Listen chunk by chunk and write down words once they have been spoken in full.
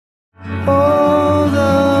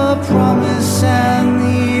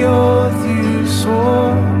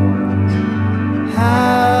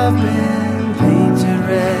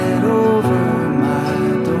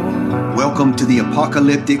to the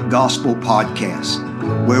Apocalyptic Gospel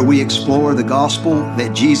Podcast, where we explore the gospel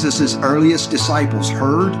that Jesus' earliest disciples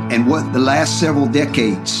heard and what the last several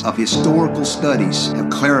decades of historical studies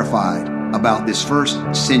have clarified about this first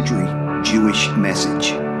century Jewish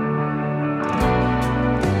message.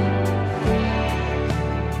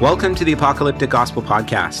 Welcome to the Apocalyptic Gospel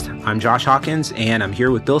Podcast. I'm Josh Hawkins, and I'm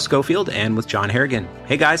here with Bill Schofield and with John Harrigan.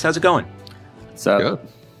 Hey guys, how's it going? What's up? Good.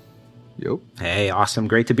 Yep. Hey, awesome.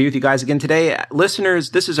 Great to be with you guys again today.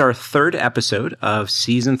 Listeners, this is our third episode of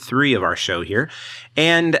season 3 of our show here.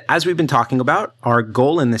 And as we've been talking about, our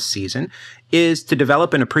goal in this season is to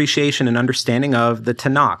develop an appreciation and understanding of the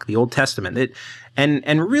Tanakh, the Old Testament.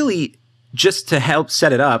 And really, just to help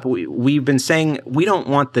set it up, we've been saying we don't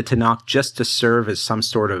want the Tanakh just to serve as some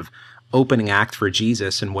sort of opening act for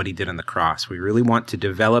Jesus and what he did on the cross. We really want to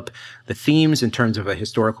develop the themes in terms of a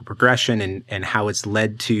historical progression and how it's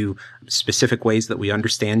led to specific ways that we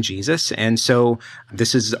understand Jesus. And so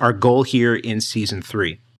this is our goal here in season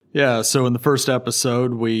 3. Yeah, so in the first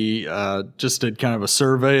episode, we just did kind of a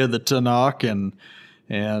survey of the Tanakh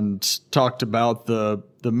and talked about the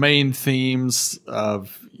main themes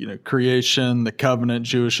of creation, the covenant,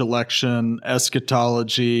 Jewish election,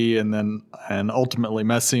 eschatology, and ultimately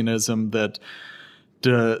messianism that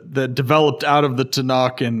developed out of the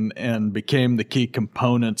Tanakh and became the key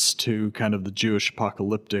components to kind of the Jewish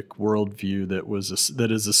apocalyptic worldview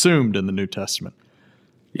that is assumed in the New Testament.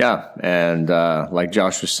 Yeah, and like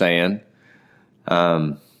Josh was saying,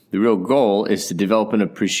 the real goal is to develop an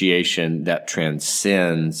appreciation that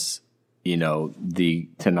transcends the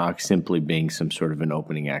Tanakh simply being some sort of an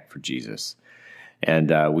opening act for Jesus.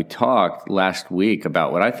 And we talked last week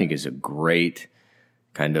about what I think is a great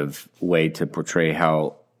kind of way to portray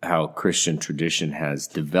how Christian tradition has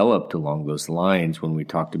developed along those lines when we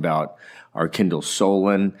talked about our Kendall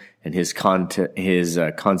Solon and his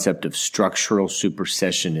concept of structural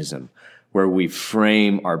supersessionism, where we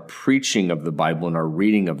frame our preaching of the Bible and our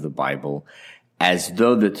reading of the Bible as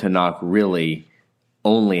though the Tanakh really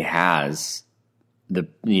only has the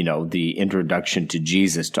introduction to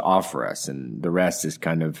Jesus to offer us, and the rest is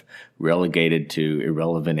kind of relegated to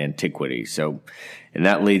irrelevant antiquity. So, and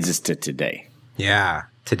that leads us to today. Yeah,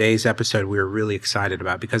 today's episode we're really excited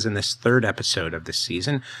about because in this third episode of this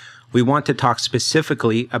season, we want to talk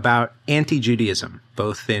specifically about anti-Judaism,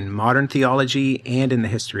 both in modern theology and in the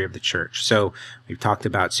history of the church. So we've talked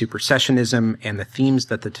about supersessionism and the themes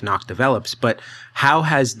that the Tanakh develops, but how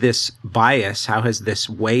has this bias, how has this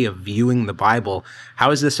way of viewing the Bible, how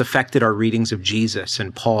has this affected our readings of Jesus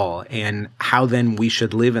and Paul, and how then we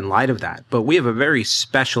should live in light of that? But we have a very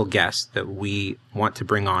special guest that we want to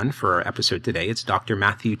bring on for our episode today. It's Dr.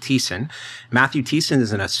 Matthew Thiessen. Matthew Thiessen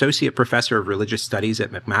is an associate professor of religious studies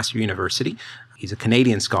at McMaster University. He's a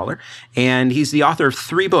Canadian scholar, and he's the author of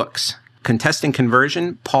 3 books: Contesting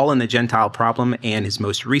Conversion, Paul and the Gentile Problem, and his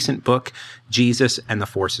most recent book, Jesus and the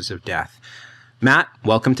Forces of Death. Matt,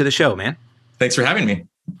 welcome to the show, man. Thanks for having me.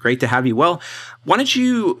 Great to have you. Well, why don't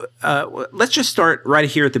you, let's just start right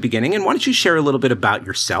here at the beginning, and why don't you share a little bit about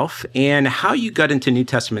yourself and how you got into New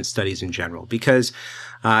Testament studies in general? Because,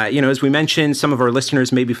 as we mentioned, some of our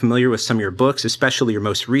listeners may be familiar with some of your books, especially your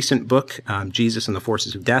most recent book, Jesus and the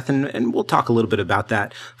Forces of Death, and we'll talk a little bit about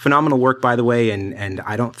that. Phenomenal work, by the way, and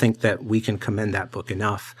I don't think that we can commend that book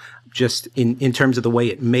enough, just in terms of the way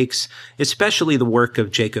it makes, especially the work of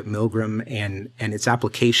Jacob Milgram and its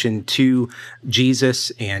application to Jesus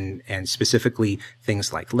and specifically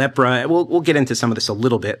things like lepra. We'll get into some of this a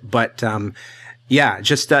little bit, but why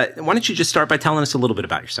don't you just start by telling us a little bit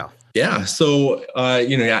about yourself? Yeah. So,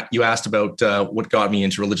 you asked about what got me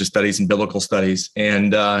into religious studies and biblical studies.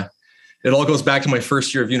 And it all goes back to my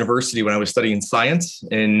first year of university when I was studying science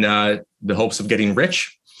in the hopes of getting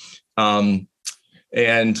rich. And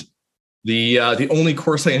the only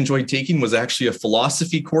course I enjoyed taking was actually a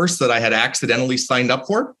philosophy course that I had accidentally signed up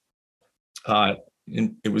for.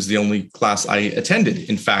 And it was the only class I attended,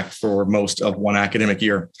 in fact, for most of one academic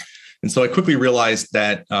year. And so I quickly realized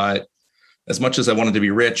that as much as I wanted to be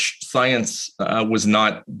rich, science was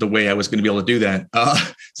not the way I was going to be able to do that,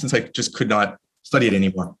 since I just could not study it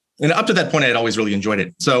anymore. And up to that point, I had always really enjoyed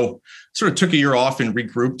it. So sort of took a year off and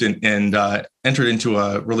regrouped and entered into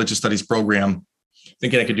a religious studies program,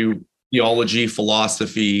 thinking I could do theology,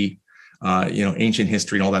 philosophy, ancient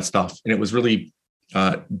history and all that stuff. And it was really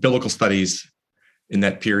biblical studies in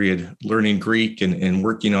that period, learning Greek and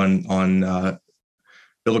working on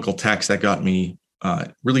biblical texts that got me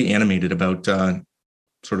really animated about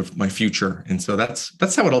sort of my future. And so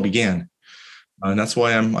that's how it all began. And that's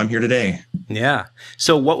why I'm here today. Yeah.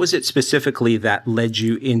 So what was it specifically that led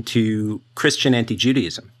you into Christian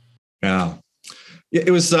anti-Judaism? Yeah.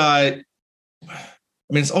 It was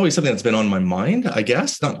it's always something that's been on my mind, I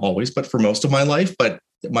guess, not always, but for most of my life. But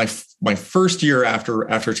my first year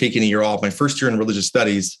after taking a year off, my first year in religious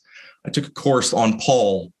studies, I took a course on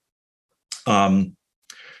Paul. And,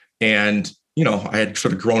 I had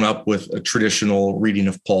sort of grown up with a traditional reading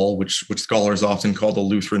of Paul, which scholars often call the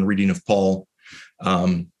Lutheran reading of Paul.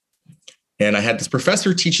 And I had this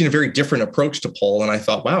professor teaching a very different approach to Paul. And I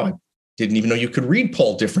thought, wow, I didn't even know you could read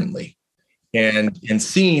Paul differently. And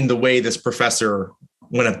seeing the way this professor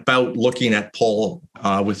went about looking at Paul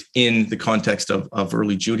within the context of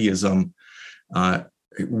early Judaism, it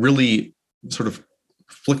really sort of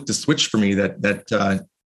flicked the switch for me that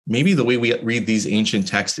maybe the way we read these ancient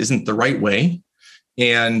texts isn't the right way.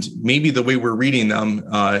 And maybe the way we're reading them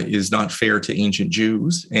is not fair to ancient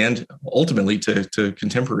Jews and ultimately to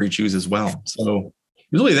contemporary Jews as well. So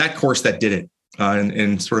it was really that course that did it.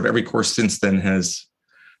 And sort of every course since then has,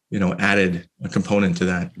 added a component to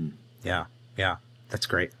that. Yeah. Yeah. That's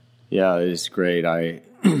great. Yeah, it's great. I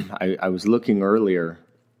was looking earlier,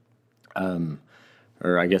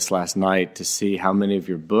 or I guess last night, to see how many of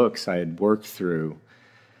your books I had worked through.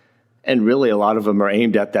 And really, a lot of them are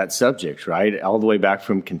aimed at that subject, right? All the way back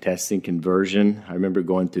from Contesting Conversion. I remember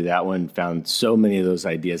going through that one, found so many of those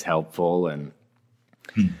ideas helpful. And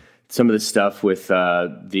some of the stuff with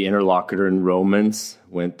the interlocutor in Romans,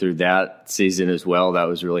 went through that season as well. That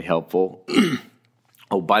was really helpful.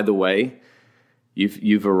 Oh, by the way,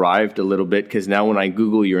 you've arrived a little bit, because now when I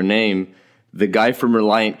Google your name, the guy from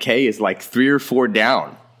Reliant K is like 3 or 4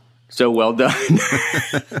 down. So well done.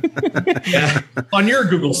 Yeah. On your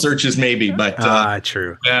Google searches, maybe, but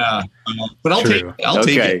true. Yeah, but I'll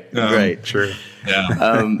take it. Great. True.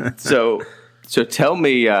 Yeah. So tell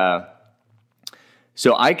me.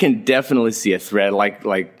 So I can definitely see a thread,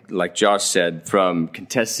 like Josh said, from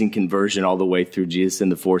Contesting Conversion all the way through Jesus and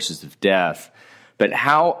the Forces of Death. But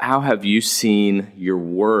how have you seen your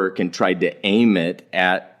work and tried to aim it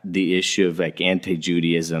at the issue of like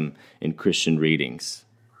anti-Judaism in Christian readings?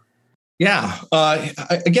 Yeah.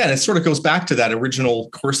 Again, it sort of goes back to that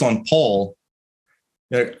original course on Paul.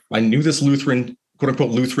 I knew this Lutheran, quote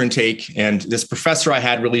unquote, Lutheran take, and this professor I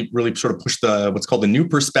had really sort of pushed what's called the new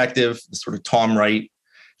perspective, the sort of Tom Wright,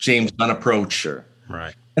 James Dunn approach. Sure.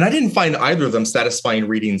 Right. And I didn't find either of them satisfying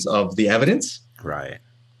readings of the evidence. Right.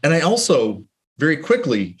 And I also very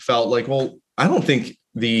quickly felt like, well, I don't think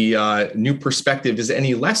the new perspective is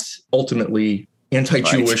any less ultimately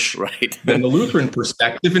anti-Jewish than the Lutheran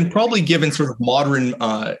perspective, and probably given sort of modern,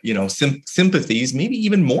 sympathies, maybe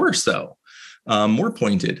even more so, more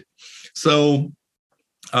pointed. So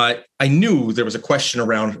I knew there was a question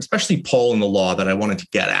around, especially Paul and the law, that I wanted to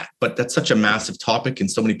get at. But that's such a massive topic,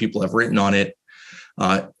 and so many people have written on it.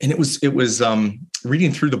 And it was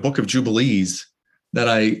reading through the Book of Jubilees that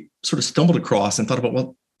I sort of stumbled across and thought about,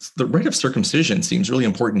 well, the rite of circumcision seems really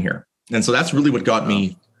important here, and so that's really what got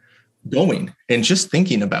me going, and just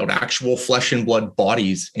thinking about actual flesh and blood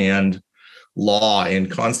bodies and law and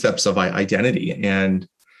concepts of identity. And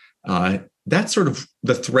that's sort of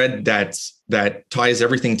the thread that ties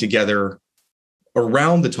everything together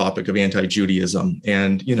around the topic of anti-Judaism.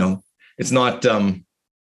 And, it's not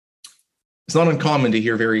uncommon to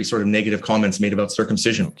hear very sort of negative comments made about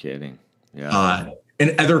circumcision. No kidding. Yeah.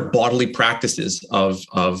 And other bodily practices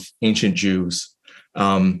of ancient Jews.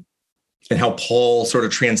 And how Paul sort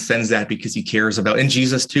of transcends that because he cares about, and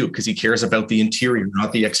Jesus too, because he cares about the interior,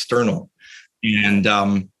 not the external. And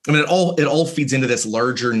it all feeds into this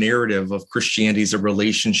larger narrative of Christianity as a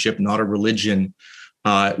relationship, not a religion,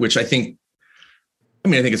 which I think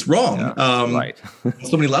it's wrong. Right. On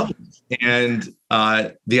so many levels. And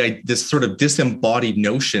this sort of disembodied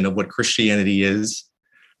notion of what Christianity is,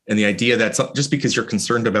 and the idea that just because you're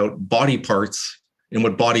concerned about body parts and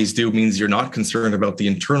what bodies do means you're not concerned about the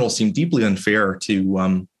internal, seem deeply unfair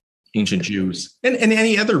to ancient Jews and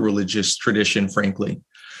any other religious tradition, frankly.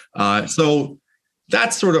 So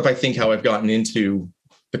that's sort of, I think, how I've gotten into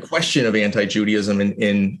the question of anti-Judaism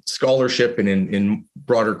in scholarship and in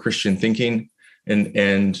broader Christian thinking,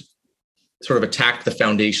 and sort of attacked the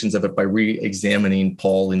foundations of it by re-examining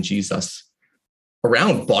Paul and Jesus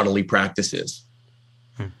around bodily practices.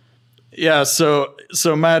 Yeah, so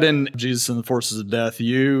Matt, in Jesus and the Forces of Death,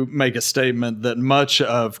 you make a statement that much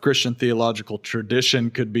of Christian theological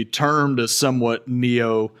tradition could be termed as somewhat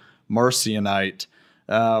neo-Marcionite.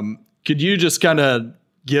 Could you just kind of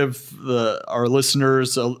give our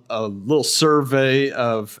listeners a little survey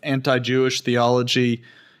of anti-Jewish theology,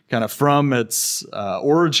 kind of from its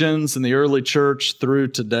origins in the early church through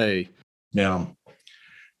today? Yeah.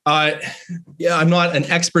 I'm not an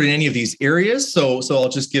expert in any of these areas, so I'll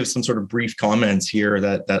just give some sort of brief comments here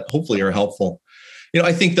that hopefully are helpful.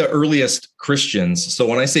 I think the earliest Christians, so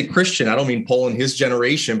when I say Christian, I don't mean Paul and his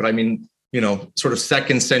generation, but I mean, sort of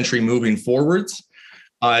second century moving forwards.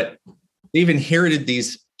 They've inherited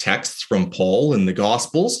these texts from Paul and the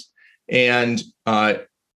Gospels, and,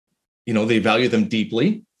 they value them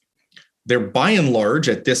deeply. They're by and large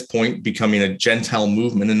at this point becoming a Gentile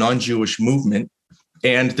movement, a non-Jewish movement,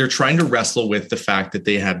 and they're trying to wrestle with the fact that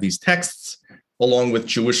they have these texts along with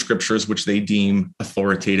Jewish scriptures, which they deem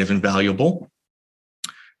authoritative and valuable.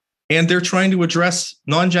 And they're trying to address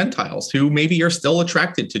non-Gentiles who maybe are still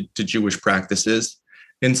attracted to Jewish practices.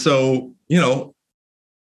 And so,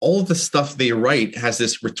 all of the stuff they write has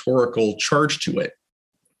this rhetorical charge to it.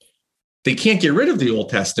 They can't get rid of the Old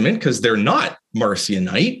Testament because they're not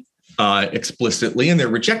Marcionite explicitly, and they're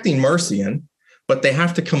rejecting Marcion, but they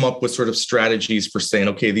have to come up with sort of strategies for saying,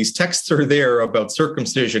 okay, these texts are there about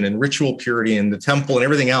circumcision and ritual purity and the temple and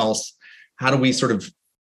everything else. How do we sort of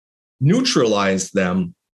neutralize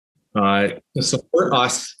them to support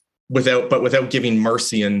us without giving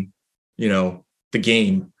Marcion, the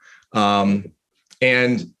game?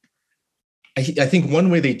 And I think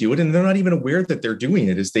one way they do it, and they're not even aware that they're doing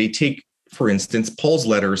it, is they take, for instance, Paul's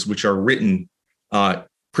letters, which are written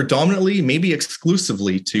predominantly, maybe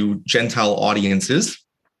exclusively to Gentile audiences,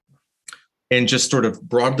 and just sort of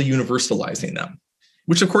broadly universalizing them,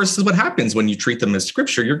 which of course is what happens when you treat them as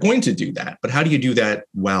scripture. You're going to do that. But how do you do that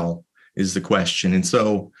well is the question. And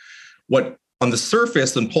so what on the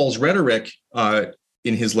surface in Paul's rhetoric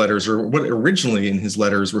in his letters, or what originally in his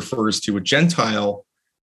letters refers to a Gentile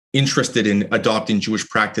interested in adopting Jewish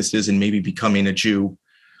practices and maybe becoming a Jew,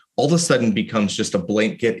 all of a sudden becomes just a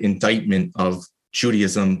blanket indictment of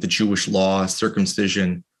Judaism, the Jewish law,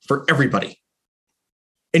 circumcision for everybody.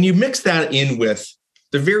 And you mix that in with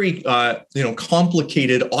the very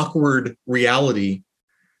complicated, awkward reality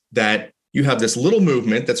that you have this little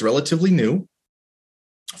movement that's relatively new,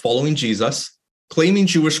 following Jesus, claiming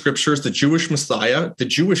Jewish scriptures, the Jewish Messiah, the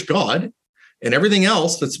Jewish God, and everything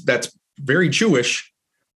else that's very Jewish.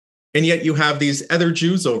 And yet you have these other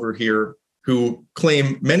Jews over here who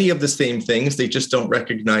claim many of the same things. They just don't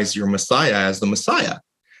recognize your Messiah as the Messiah.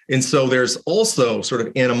 And so there's also sort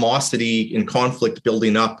of animosity and conflict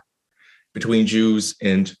building up between Jews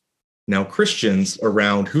and now Christians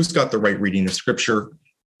around who's got the right reading of scripture,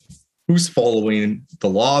 who's following the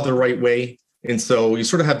law the right way. And so you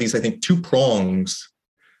sort of have these, I think, two prongs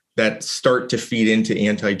that start to feed into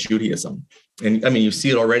anti-Judaism. And I mean, you see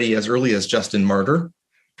it already as early as Justin Martyr.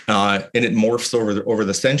 And it morphs over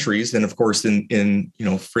the centuries. And of course, in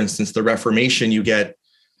for instance, the Reformation, you get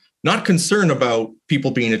not concern about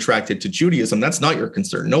people being attracted to Judaism. That's not your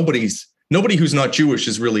concern. Nobody who's not Jewish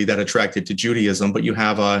is really that attracted to Judaism. But you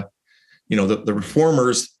have the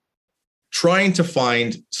reformers trying to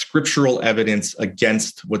find scriptural evidence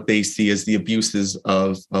against what they see as the abuses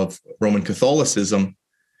of Roman Catholicism.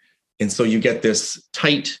 And so you get this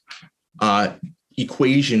tight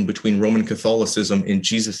equation between Roman Catholicism and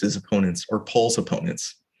Jesus's opponents, or Paul's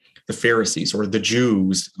opponents, the Pharisees or the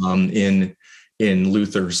Jews in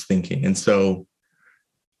Luther's thinking. And so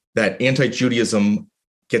that anti-Judaism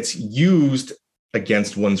gets used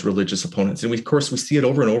against one's religious opponents. And of course, we see it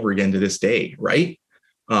over and over again to this day, right?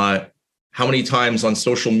 How many times on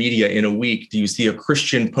social media in a week do you see a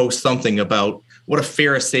Christian post something about what a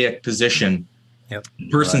Pharisaic position? Yep. The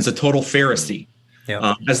person's a total Pharisee.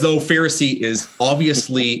 Yep. As though Pharisee is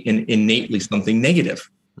obviously and innately something negative.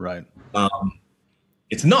 Right.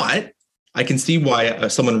 It's not. I can see why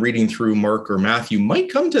someone reading through Mark or Matthew might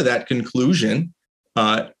come to that conclusion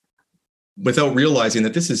without realizing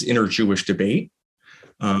that this is inner-Jewish debate.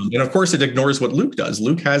 And of course, it ignores what Luke does.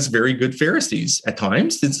 Luke has very good Pharisees at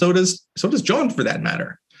times, and so does John, for that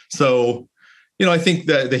matter. So, I think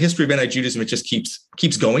the history of anti-Judaism, it just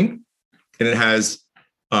keeps going, and it has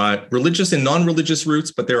religious and non-religious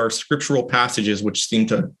roots, but there are scriptural passages which seem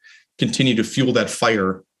to continue to fuel that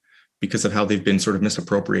fire because of how they've been sort of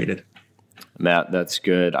misappropriated. Matt, that's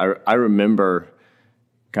good. I remember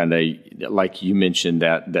kind of like you mentioned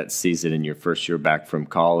that season in your first year back from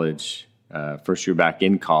college, first year back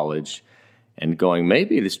in college, and going,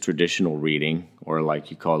 maybe this traditional reading, or like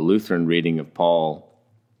you call Lutheran reading of Paul,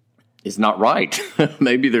 is not right.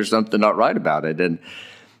 Maybe there's something not right about it. And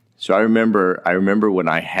so I remember when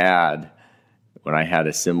I had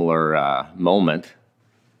a similar moment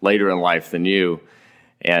later in life than you,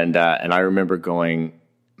 and I remember going,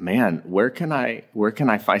 man, where can I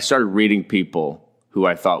find? I started reading people who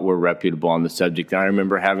I thought were reputable on the subject, and I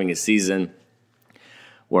remember having a season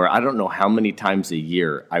where I don't know how many times a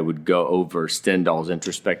year I would go over Stendhal's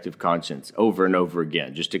Introspective Conscience over and over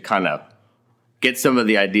again, just to kind of get some of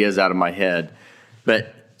the ideas out of my head.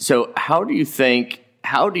 But So how do you think,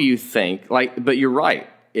 like, but you're right.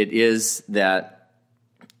 It is that,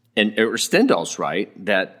 and Stendhal's right,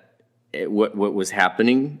 that what was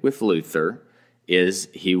happening with Luther is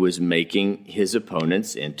he was making his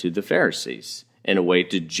opponents into the Pharisees in a way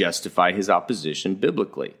to justify his opposition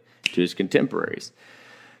biblically to his contemporaries.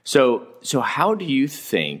 So how do you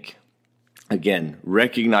think, again,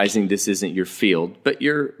 recognizing this isn't your field, but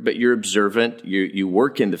you're observant, you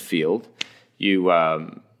work in the field,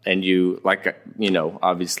 and you, like,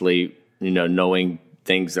 obviously, knowing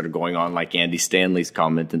things that are going on, like Andy Stanley's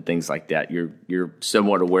comment and things like that, you're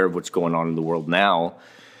somewhat aware of what's going on in the world now.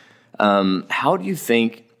 How do you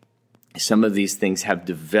think some of these things have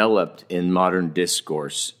developed in modern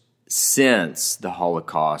discourse since the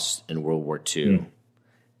Holocaust and World War II?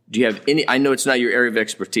 Do you have any? I know it's not your area of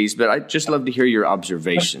expertise, but I'd just love to hear your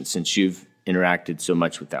observations since you've interacted so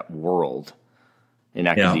much with that world in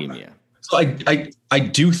academia. So I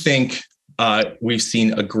do think we've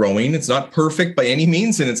seen a growing. It's not perfect by any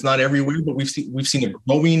means, and it's not everywhere, but we've seen a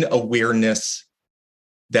growing awareness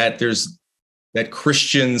that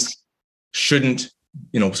Christians shouldn't,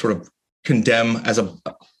 sort of condemn as a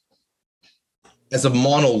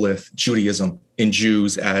monolith Judaism and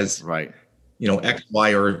Jews as right. X,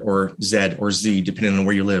 Y, or Z or Z, depending on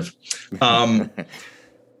where you live.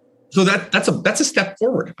 So that's a step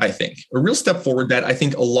forward, I think, a real step forward that I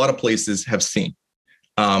think a lot of places have seen.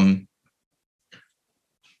 So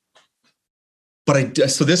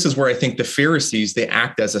this is where I think the Pharisees, they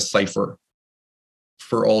act as a cipher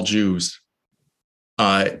for all Jews.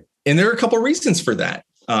 And there are a couple of reasons for that.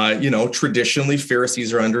 Traditionally,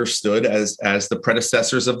 Pharisees are understood as the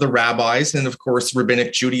predecessors of the rabbis. And of course,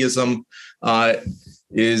 rabbinic Judaism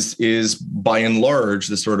is by and large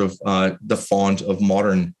the sort of the font of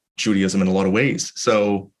modern Judaism in a lot of ways.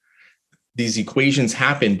 So these equations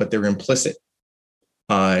happen, but they're implicit.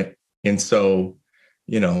 And so,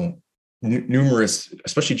 numerous,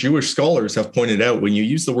 especially Jewish scholars, have pointed out when you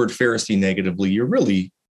use the word Pharisee negatively, you're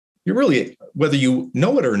really, whether you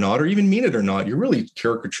know it or not, or even mean it or not, you're really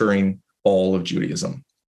caricaturing all of Judaism.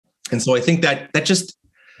 And so I think that just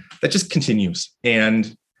continues.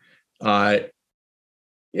 And, I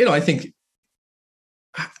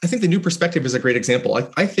think the New Perspective is a great example.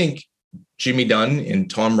 I think Jimmy Dunn and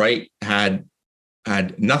Tom Wright had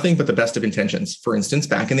nothing but the best of intentions. For instance,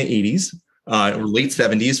 back in the 80s or late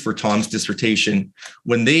 70s for Tom's dissertation,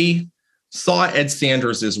 when they saw Ed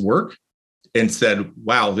Sanders's work and said,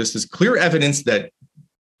 wow, this is clear evidence that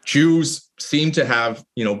Jews seem to have,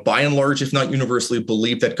 by and large, if not universally,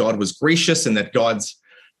 believed that God was gracious and that God's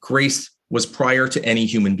grace was prior to any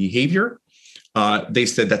human behavior. They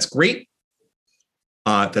said, that's great.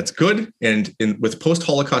 That's good. And with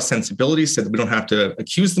post-Holocaust sensibilities, said that we don't have to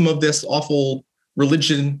accuse them of this awful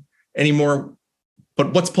religion anymore.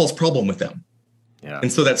 But what's Paul's problem with them? Yeah.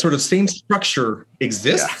 And so that sort of same structure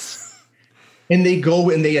exists. Yeah. And they go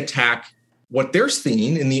and they attack what they're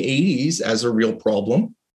seeing in the 80s as a real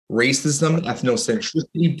problem: racism,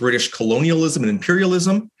 ethnocentricity, British colonialism, and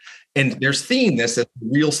imperialism. And they're seeing this as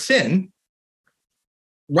real sin,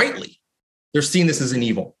 rightly. They're seeing this as an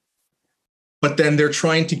evil. But then they're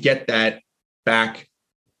trying to get that back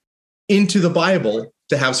into the Bible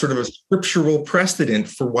to have sort of a scriptural precedent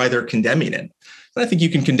for why they're condemning it. And I think you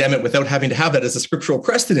can condemn it without having to have that as a scriptural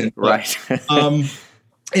precedent. Right.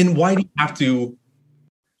 And why do you have to?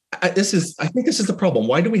 I think this is the problem.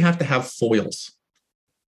 Why do we have to have foils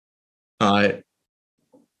for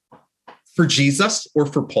Jesus or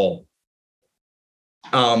for Paul?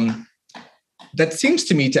 That seems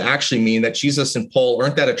to me to actually mean that Jesus and Paul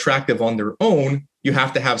aren't that attractive on their own. You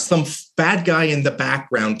have to have some bad guy in the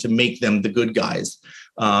background to make them the good guys.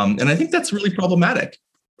 And I think that's really problematic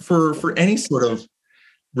for any sort of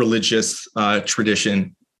religious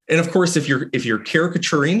tradition. And of course, if you're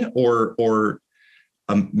caricaturing or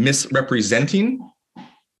misrepresenting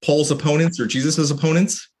Paul's opponents or Jesus's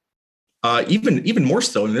opponents, even more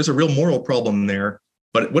so, and there's a real moral problem there.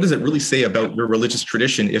 But what does it really say about your religious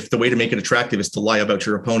tradition if the way to make it attractive is to lie about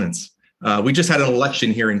your opponents? We just had an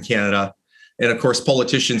election here in Canada. And of course,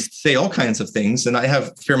 politicians say all kinds of things, and I have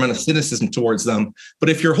a fair amount of cynicism towards them. But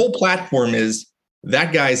if your whole platform is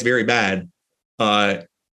that guy is very bad,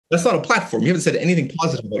 that's not a platform. You haven't said anything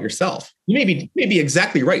positive about yourself. You may be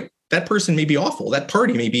exactly right. That person may be awful. That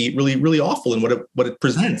party may be really, really awful in what it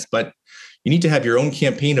presents. But you need to have your own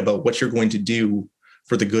campaign about what you're going to do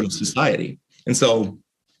for the good of society. And so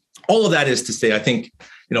all of that is to say, I think,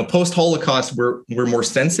 post-Holocaust, we're more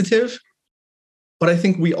sensitive, but I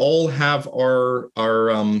think we all have our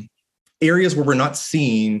areas where we're not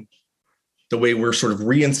seeing the way we're sort of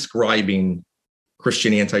reinscribing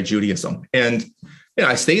Christian anti-Judaism. And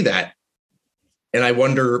I say that, and I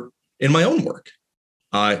wonder in my own work,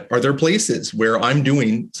 are there places where I'm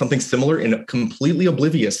doing something similar and completely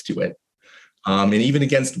oblivious to it? And even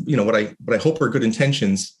against, what I hope are good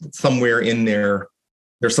intentions, somewhere in there,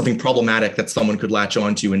 there's something problematic that someone could latch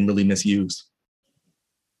onto and really misuse.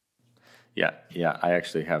 Yeah. I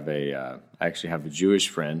actually have a Jewish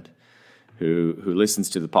friend who listens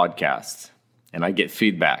to the podcast, and I get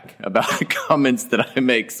feedback about the comments that I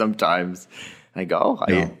make sometimes. I go,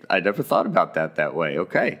 I never thought about that way.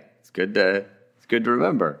 Okay, it's good to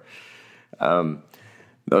remember. No,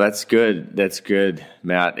 that's good. That's good,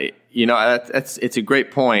 Matt. It's a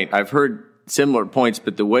great point. I've heard similar points,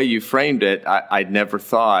 but the way you framed it, I'd never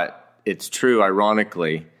thought. It's true.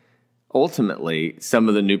 Ironically, ultimately, some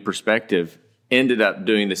of the new perspective ended up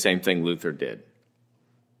doing the same thing Luther did.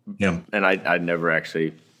 Yeah, and I'd never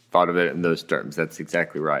actually thought of it in those terms. That's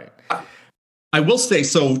exactly right. I will say,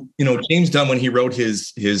 so, James Dunn, when he wrote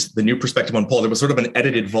the New Perspective on Paul, there was sort of an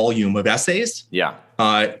edited volume of essays. Yeah.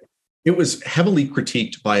 It was heavily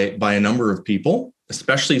critiqued by a number of people,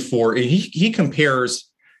 especially he compares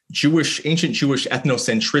ancient Jewish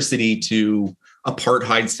ethnocentricity to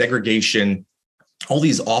apartheid, segregation, all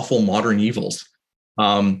these awful modern evils.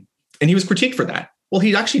 And he was critiqued for that. Well,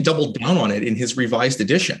 he actually doubled down on it in his revised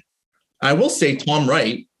edition. I will say Tom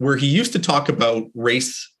Wright, where he used to talk about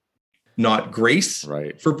race, not grace,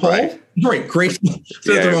 right, for Paul. Right, grace.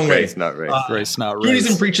 Says the wrong grace, way. Not race. Grace, not race.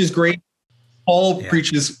 Judaism preaches grace. Paul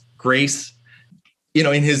preaches grace.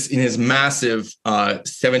 In his massive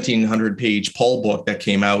 1,700-page Paul book that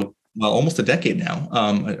came out almost a decade now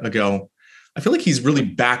ago, I feel like he's really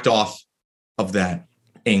backed off of that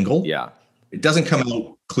angle. Yeah, it doesn't come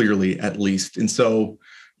out clearly, at least, and so.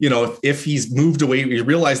 If he's moved away, you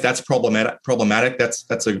realize that's problematic.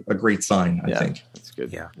 That's a great sign, I think. That's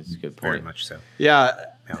good. Yeah, that's a good point. Very much so. Yeah.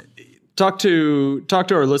 Talk to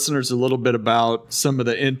our listeners a little bit about some of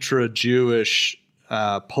the intra-Jewish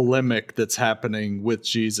polemic that's happening with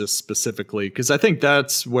Jesus specifically, because I think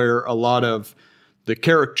that's where a lot of the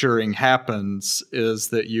caricaturing happens, is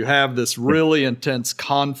that you have this really intense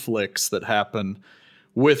conflicts that happen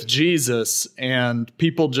with Jesus, and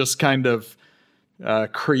people just kind of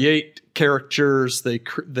create characters.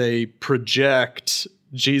 They project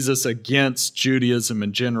Jesus against Judaism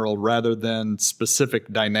in general, rather than specific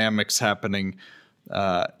dynamics happening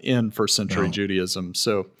in first century Judaism.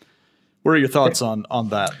 So, what are your thoughts on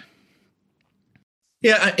that?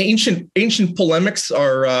 Yeah, ancient polemics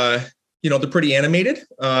are they're pretty animated.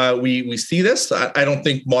 We see this. I don't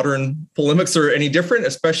think modern polemics are any different,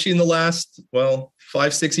 especially in the last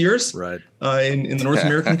 5-6 years, right? In the North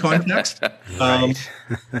American context. Right.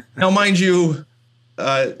 Now, mind you,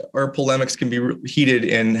 our polemics can be heated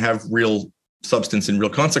and have real substance and real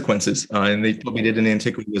consequences, and they probably did in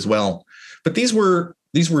antiquity as well. But these were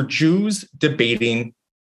Jews debating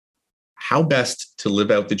how best to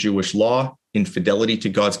live out the Jewish law in fidelity to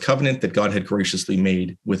God's covenant that God had graciously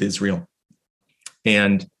made with Israel.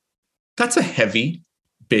 And that's a heavy,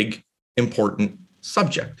 big, important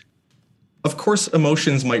subject. Of course,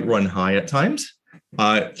 emotions might run high at times.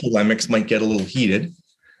 Polemics might get a little heated.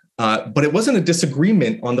 But it wasn't a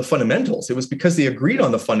disagreement on the fundamentals. It was because they agreed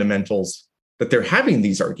on the fundamentals that they're having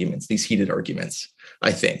these arguments, these heated arguments,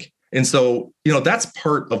 I think. And so, that's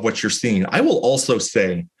part of what you're seeing. I will also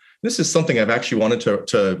say, this is something I've actually wanted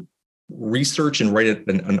to research and write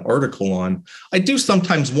an article on. I do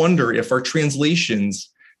sometimes wonder if our translations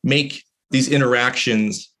make these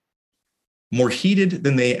interactions more heated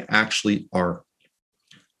than they actually are.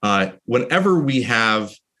 Whenever we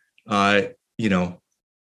have,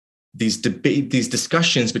 these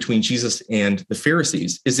discussions between Jesus and the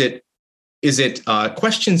Pharisees, is it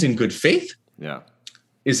questions in good faith? Yeah.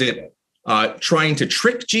 Is it trying to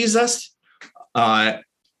trick Jesus?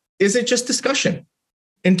 Is it just discussion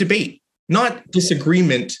and debate, not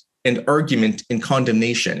disagreement and argument and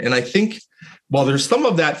condemnation? And I think while there's some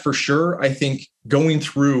of that for sure, I think going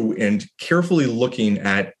through and carefully looking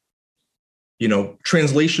at,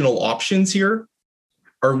 translational options here,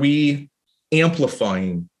 are we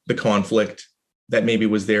amplifying the conflict that maybe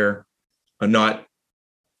was there, not,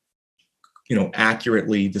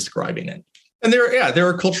 accurately describing it? And there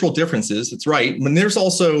are cultural differences. It's right. And there's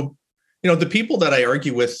also, the people that I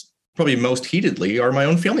argue with probably most heatedly are my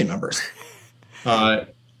own family members.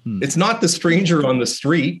 It's not the stranger on the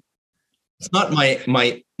street. It's not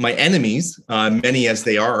my enemies, many as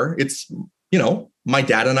they are. It's, my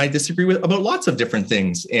dad and I disagree about lots of different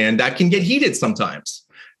things, and that can get heated sometimes.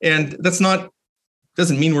 And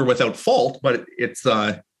doesn't mean we're without fault, but it's,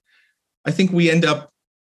 I think we end up,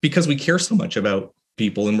 because we care so much about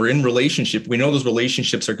people and we're in relationship, we know those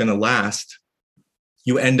relationships are going to last.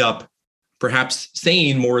 you end up perhaps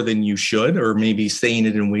saying more than you should, or maybe saying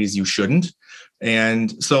it in ways you shouldn't.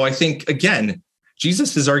 And so I think, again,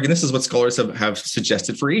 Jesus is arguing, this is what scholars have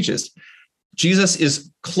suggested for ages. Jesus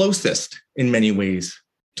is closest in many ways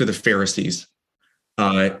to the Pharisees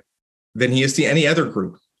than he is to any other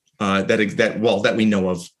group that we know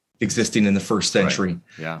of existing in the first century.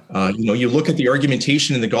 Right. Yeah. You look at the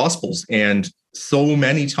argumentation in the Gospels, and so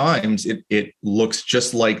many times it looks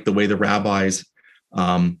just like the way the rabbis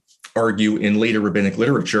argue in later rabbinic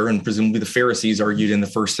literature, and presumably the Pharisees argued in the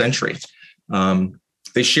first century.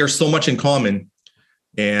 They share so much in common,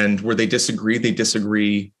 and where they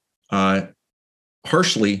disagree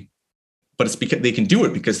harshly, but it's because they can do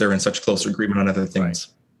it because they're in such close agreement on other things.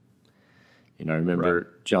 Right. I remember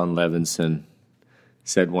John Levinson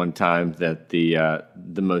said one time that the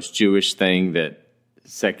most Jewish thing that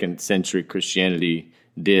second century Christianity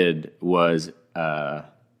did was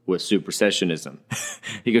supersessionism.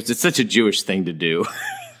 He goes, it's such a Jewish thing to do.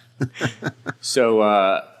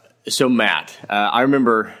 So Matt, I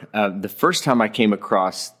remember the first time I came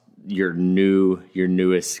across your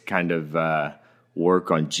newest kind of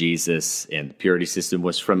work on Jesus and the purity system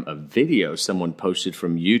was from a video someone posted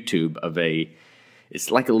from YouTube of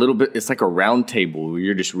it's like a round table where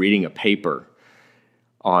you're just reading a paper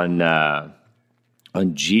on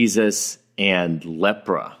Jesus and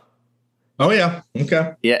lepra. Oh yeah.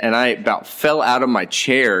 Okay. Yeah. And I about fell out of my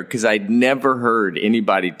chair because I'd never heard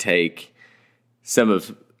anybody take some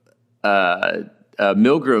of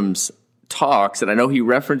Milgram's talks, and I know he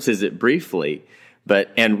references it briefly,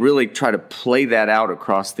 and really try to play that out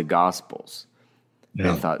across the Gospels. Yeah.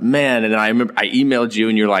 And I thought, man, and I remember I emailed you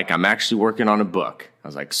and you're like, I'm actually working on a book. I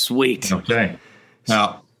was like, sweet. Okay.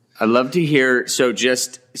 Now, I'd love to hear. So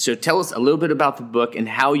tell us a little bit about the book and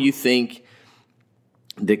how you think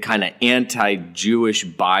the kind of anti-Jewish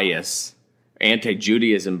bias,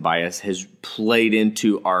 anti-Judaism bias has played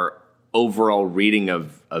into our overall reading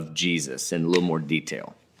of Jesus in a little more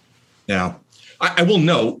detail. Yeah. I will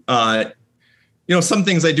note, some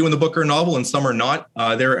things I do in the book are novel and some are not.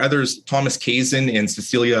 There are others, Thomas Kazin and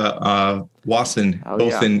Cecilia Wasson,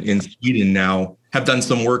 in Sweden now, have done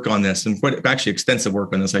some work on this, and actually extensive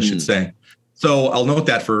work on this, I should say. So I'll note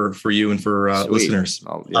that for you and for listeners.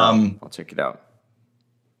 I'll check it out.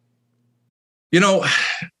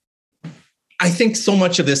 I think so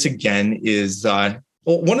much of this, again, is,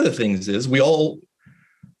 one of the things is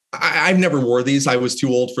I've never wore these. I was too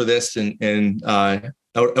old for this and out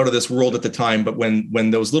of this world at the time. But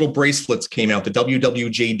when those little bracelets came out, the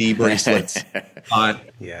WWJD bracelets,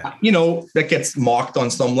 that gets mocked on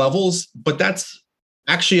some levels, but that's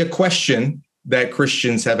actually a question that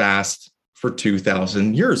Christians have asked for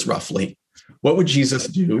 2,000 years, roughly. What would Jesus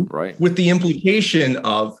do? Right. With the implication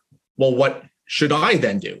of, well, what should I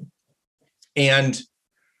then do? And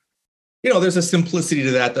there's a simplicity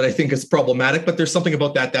to that I think is problematic, but there's something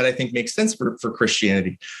about that I think makes sense for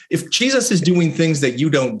Christianity. If Jesus is doing things that you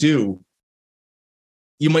don't do,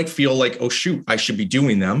 you might feel like, oh, shoot, I should be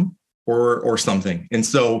doing them or something. And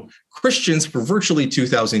so Christians for virtually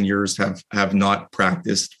 2,000 years have not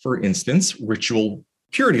practiced, for instance, ritual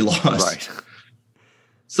purity laws. Right.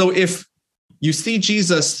 So if you see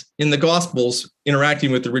Jesus in the Gospels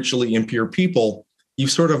interacting with the ritually impure people, you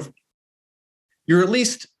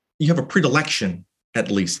have a predilection,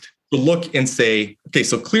 at least, to look and say, okay,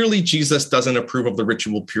 so clearly Jesus doesn't approve of the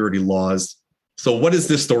ritual purity laws. So what is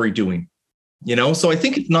this story doing? So I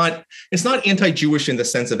think it's not anti-Jewish in the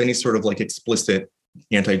sense of any sort of like explicit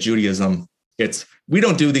anti-Judaism. It's, we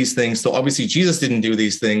don't do these things. So obviously Jesus didn't do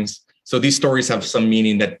these things. So these stories have some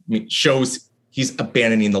meaning that shows he's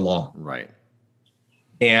abandoning the law. Right.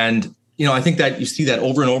 And I think that you see that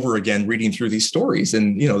over and over again reading through these stories.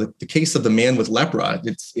 And, the case of the man with lepra,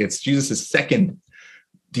 it's Jesus' second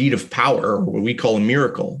deed of power, or what we call a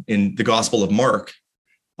miracle in the Gospel of Mark,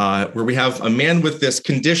 where we have a man with this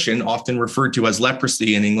condition, often referred to as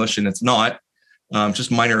leprosy in English, and it's not,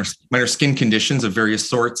 just minor skin conditions of various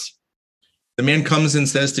sorts. The man comes and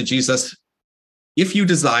says to Jesus, if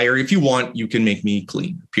you want, you can make me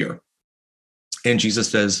clean, pure. And Jesus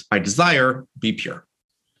says, I desire, be pure.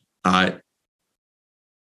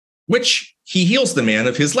 Which he heals the man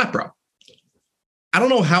of his lepra. I don't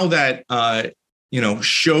know how that,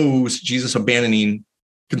 shows Jesus abandoning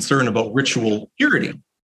concern about ritual purity.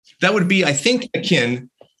 That would be, I think, akin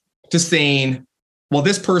to saying, well,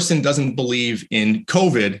 this person doesn't believe in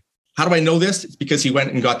COVID. How do I know this? It's because he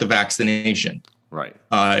went and got the vaccination. Right.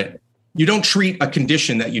 You don't treat a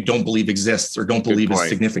condition that you don't believe exists or don't believe is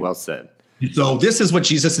significant. Well said. So this is what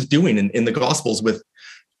Jesus is doing in the Gospels with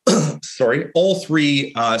all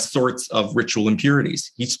three sorts of ritual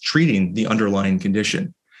impurities. He's treating the underlying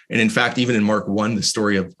condition. And in fact, even in Mark 1, the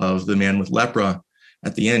story of the man with lepra,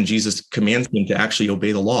 at the end, Jesus commands him to actually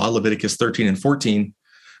obey the law, Leviticus 13 and 14,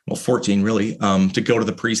 well, 14 really, to go to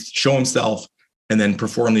the priest, show himself, and then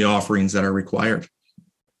perform the offerings that are required.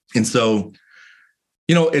 And so,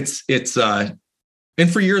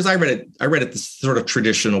 and for years I read it this sort of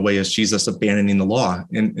traditional way as Jesus abandoning the law.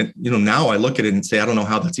 And now I look at it and say, I don't know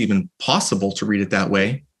how that's even possible to read it that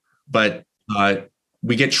way. But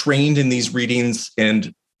we get trained in these readings,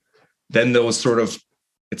 and then those sort of,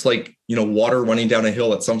 it's like, water running down a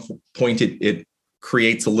hill. At some point, it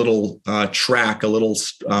creates a little track, a little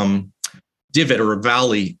divot or a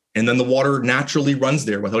valley, and then the water naturally runs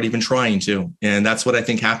there without even trying to. And that's what I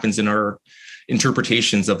think happens in our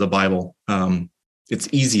interpretations of the Bible. It's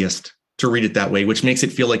easiest to read it that way, which makes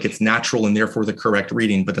it feel like it's natural and therefore the correct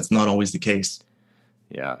reading, but that's not always the case.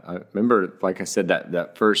 Yeah, I remember, like I said,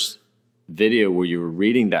 that first video where you were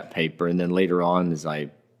reading that paper, and then later on as I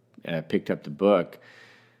picked up the book,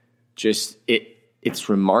 it's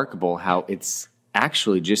remarkable how it's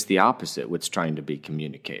actually just the opposite what's trying to be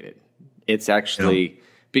communicated. It's actually,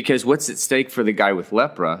 because what's at stake for the guy with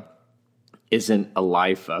lepra isn't a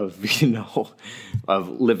life of,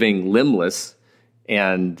 of living limbless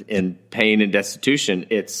and in pain and destitution.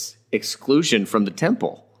 It's exclusion from the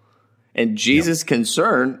temple. And Jesus'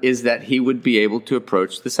 concern is that he would be able to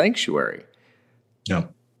approach the sanctuary. Yeah.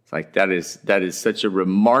 It's like, that is such a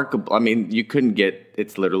remarkable, you couldn't get,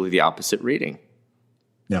 it's literally the opposite reading.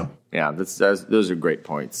 Yeah. Yeah, those are great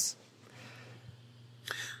points.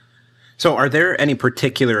 So are there any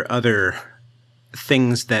particular other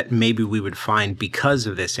things that maybe we would find because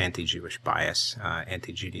of this anti-Jewish bias,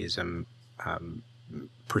 anti-Judaism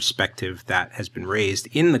perspective that has been raised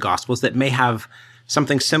in the Gospels that may have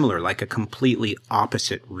something similar, like a completely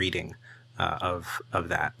opposite reading of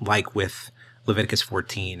that, like with Leviticus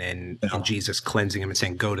 14 and Jesus cleansing him and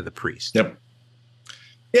saying, go to the priest? Yep.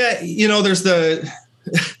 Yeah, there's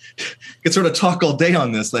could sort of talk all day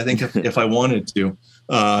on this, I think, if I wanted to.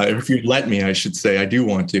 If you'd let me, I should say, I do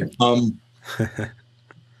want to.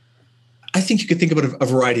 I think you could think about a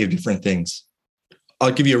variety of different things.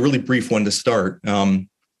 I'll give you a really brief one to start.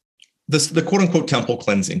 The quote-unquote temple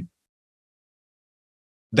cleansing.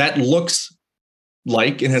 That looks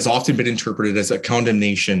like and has often been interpreted as a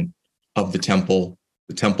condemnation of the temple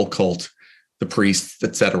cult, the priests,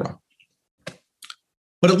 etc.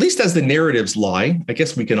 But at least as the narratives lie, I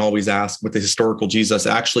guess we can always ask what the historical Jesus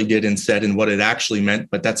actually did and said and what it actually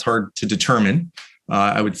meant, but that's hard to determine.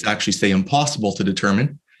 I would actually say impossible to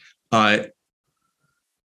determine. The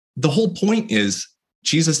whole point is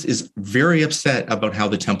Jesus is very upset about how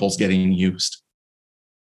the temple's getting used.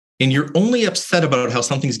 And you're only upset about how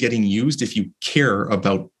something's getting used if you care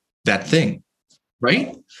about that thing,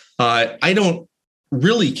 right? I don't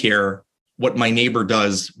really care what my neighbor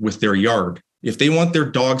does with their yard. If they want their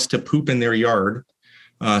dogs to poop in their yard,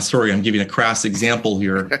 sorry, I'm giving a crass example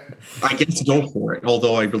here, I guess go for it,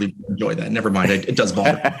 although I really enjoy that. Never mind, it does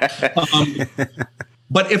bother me.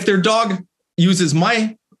 But if their dog uses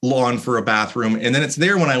my lawn for a bathroom and then it's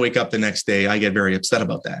there when I wake up the next day, I get very upset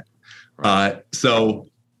about that.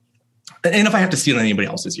 And if I have to see it on anybody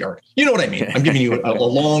else's yard, you know what I mean? I'm giving you a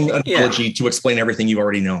long analogy to explain everything you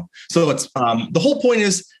already know. So it's the whole point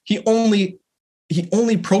is he only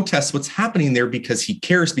protests what's happening there because he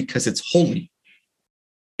cares, because it's holy.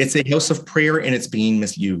 It's a house of prayer and it's being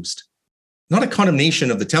misused, not a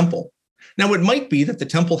condemnation of the temple. Now, it might be that the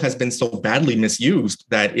temple has been so badly misused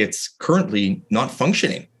that it's currently not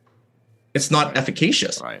functioning. It's not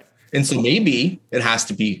efficacious. Right. And so maybe it has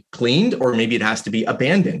to be cleaned, or maybe it has to be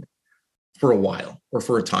abandoned for a while or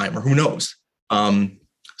for a time, or who knows.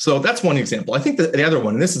 So that's one example. I think the other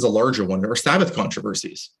one, and this is a larger one, are Sabbath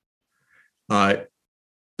controversies. There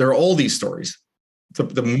are all these stories.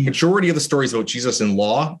 The majority of the stories about Jesus and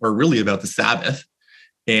law are really about the Sabbath.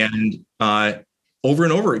 And over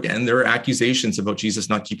and over again, there are accusations about Jesus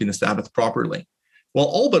not keeping the Sabbath properly. Well,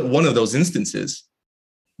 all but one of those instances,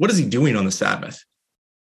 what is he doing on the Sabbath?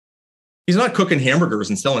 He's not cooking hamburgers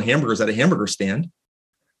and selling hamburgers at a hamburger stand.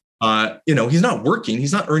 He's not working.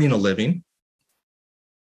 He's not earning a living.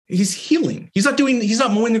 He's healing. He's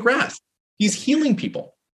not mowing the grass. He's healing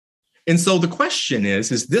people. And so the question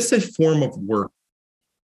is this a form of work?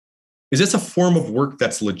 Is this a form of work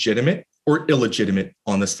that's legitimate or illegitimate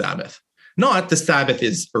on the Sabbath? Not the Sabbath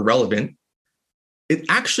is irrelevant. It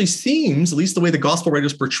actually seems, at least the way the gospel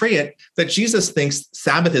writers portray it, that Jesus thinks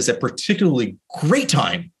Sabbath is a particularly great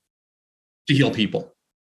time to heal people.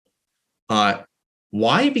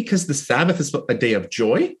 Why? Because the Sabbath is a day of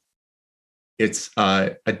joy? It's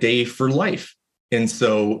a day for life. And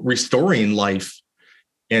so restoring life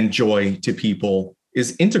and joy to people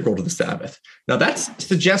is integral to the Sabbath. Now, that's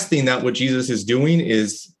suggesting that what Jesus is doing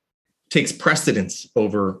takes precedence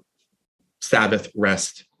over Sabbath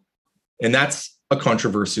rest. And that's a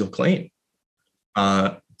controversial claim.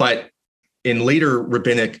 But in later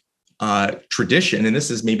rabbinic tradition, and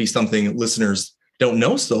this is maybe something listeners don't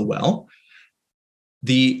know so well,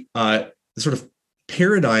 the sort of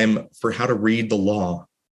paradigm for how to read the law,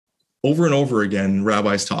 over and over again,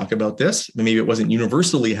 rabbis talk about this. Maybe it wasn't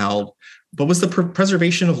universally held, but was the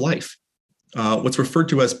preservation of life, what's referred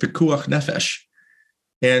to as pikuach nefesh.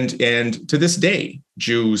 And to this day,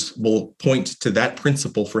 Jews will point to that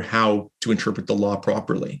principle for how to interpret the law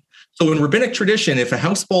properly. So in rabbinic tradition, if a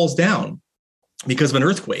house falls down because of an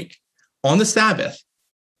earthquake on the Sabbath,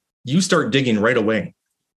 you start digging right away.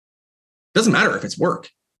 Doesn't matter if it's work.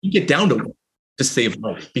 You get down to work to save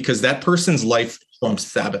life, because that person's life trumps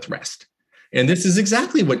Sabbath rest. And this is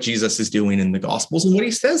exactly what Jesus is doing in the Gospels and what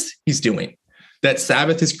he says he's doing. That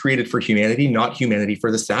Sabbath is created for humanity, not humanity for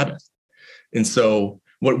the Sabbath. And so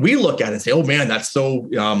what we look at and say, oh man, that's so,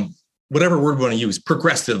 whatever word we want to use,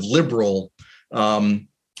 progressive, liberal,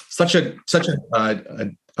 such an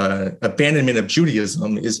abandonment of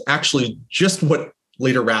Judaism is actually just what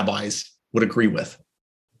later rabbis would agree with.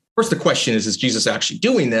 First, the question is Jesus actually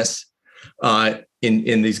doing this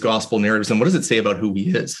in these gospel narratives? And what does it say about who he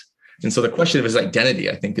is? And so the question of his identity,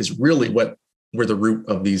 I think, is really where the root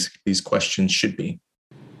of these questions should be.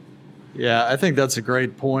 Yeah, I think that's a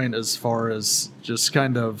great point as far as just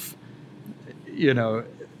kind of,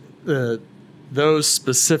 those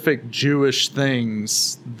specific Jewish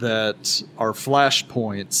things that are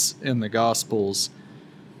flashpoints in the Gospels,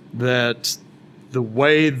 that the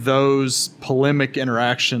way those polemic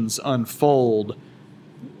interactions unfold,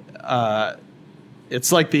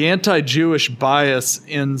 it's like the anti-Jewish bias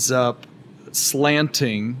ends up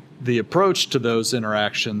slanting the approach to those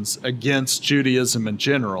interactions against Judaism in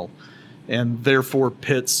general, and therefore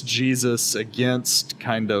pits Jesus against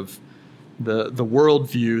kind of the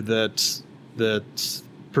worldview that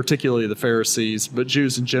particularly the Pharisees, but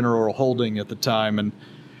Jews in general, are holding at the time. And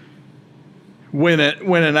when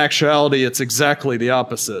in actuality it's exactly the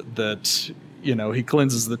opposite, that he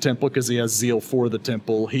cleanses the temple because he has zeal for the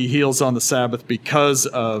temple. He heals on the Sabbath because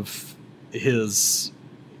of his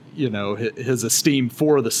esteem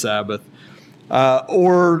for the Sabbath.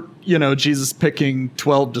 Or Jesus picking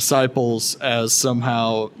 12 disciples as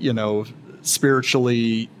somehow,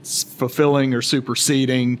 spiritually fulfilling or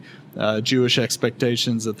superseding Jewish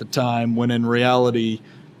expectations at the time, when in reality,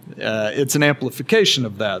 it's an amplification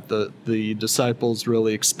of that. The disciples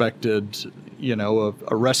really expected,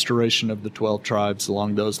 a restoration of the 12 tribes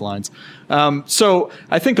along those lines. So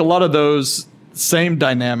I think a lot of those same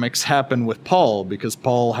dynamics happen with Paul, because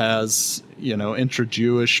Paul has,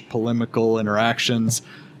 intra-Jewish polemical interactions.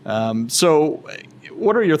 So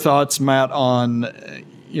what are your thoughts, Matt, on,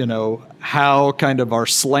 how kind of our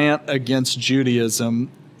slant against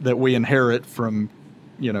Judaism that we inherit from,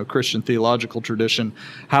 Christian theological tradition,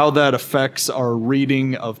 how that affects our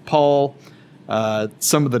reading of Paul,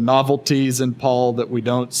 some of the novelties in Paul that we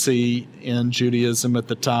don't see in Judaism at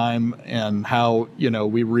the time, and how,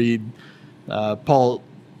 we read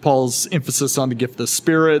Paul's emphasis on the gift of the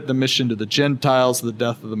Spirit, the mission to the Gentiles, the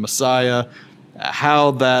death of the Messiah,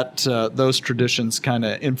 how that those traditions kind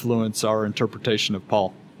of influence our interpretation of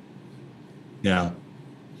Paul. Yeah.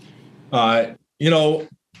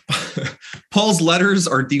 Paul's letters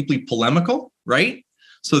are deeply polemical, right?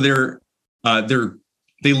 So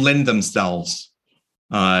they lend themselves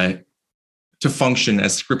to function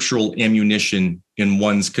as scriptural ammunition in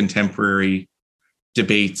one's contemporary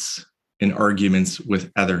debates and arguments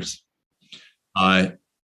with others. I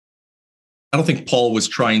don't think Paul was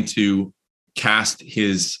trying to cast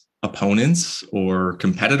his opponents or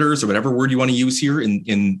competitors, or whatever word you want to use here,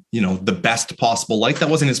 in the best possible light. That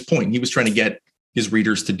wasn't his point. He was trying to get his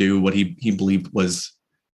readers to do what he believed was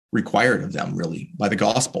required of them, really, by the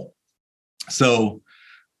gospel. So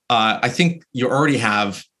I think you already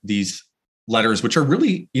have these letters, which are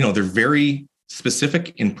really, they're very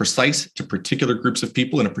specific and precise to particular groups of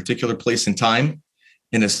people in a particular place and time.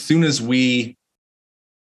 And as soon as we,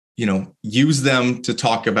 use them to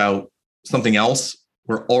talk about something else,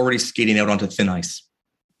 we're already skating out onto thin ice.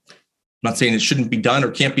 I'm not saying it shouldn't be done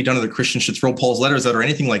or can't be done, or the Christians should throw Paul's letters out or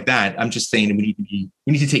anything like that. I'm just saying we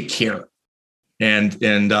need to take care. And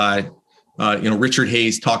Richard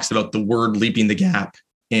Hayes talks about the word leaping the gap,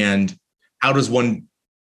 and how does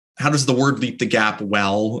the word leap the gap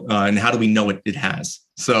well, and how do we know it has?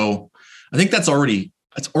 So I think that's already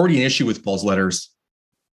an issue with Paul's letters.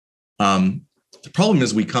 The problem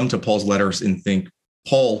is we come to Paul's letters and think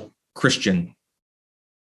Paul Christian,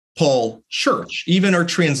 Paul church. Even our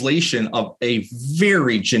translation of a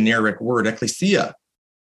very generic word, ecclesia,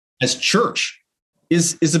 as church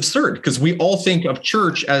is absurd, because we all think of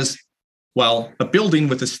church as, well, a building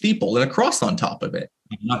with a steeple and a cross on top of it.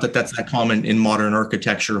 Not that that's that common in modern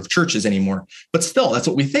architecture of churches anymore, but still, that's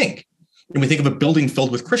what we think. And we think of a building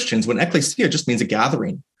filled with Christians, when ecclesia just means a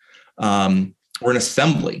gathering or an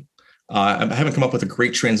assembly. I haven't come up with a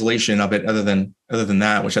great translation of it other than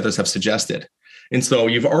that, which others have suggested. And so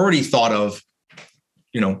you've already thought of,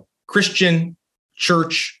 Christian,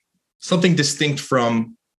 church, something distinct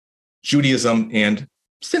from Judaism and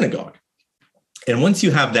synagogue. And once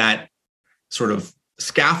you have that sort of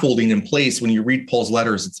scaffolding in place, when you read Paul's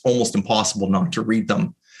letters, it's almost impossible not to read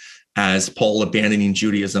them as Paul abandoning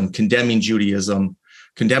Judaism, condemning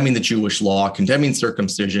the Jewish law, condemning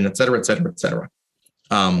circumcision, et cetera, et cetera, et cetera.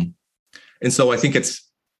 And so I think it's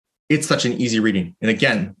such an easy reading. And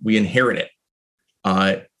again, we inherit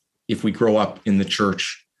it if we grow up in the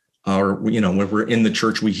church, or when we're in the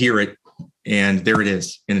church, we hear it, and there it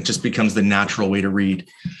is, and it just becomes the natural way to read.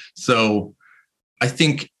 So I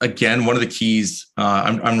think, again, one of the keys,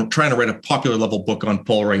 I'm trying to write a popular level book on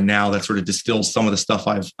Paul right now that sort of distills some of the stuff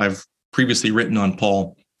I've previously written on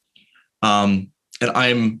Paul. And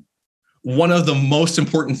one of the most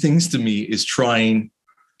important things to me is trying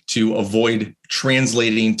to avoid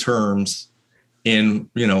translating terms in,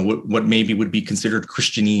 what maybe would be considered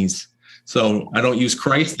Christianese. So I don't use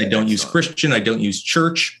Christ. I don't use Christian. I don't use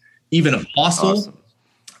church, even apostle. Awesome.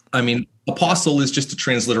 I mean, apostle is just a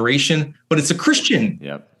transliteration, but it's a Christian.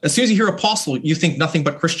 Yep. As soon as you hear apostle, you think nothing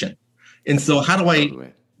but Christian. And so how do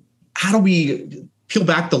we peel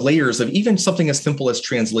back the layers of even something as simple as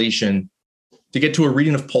translation to get to a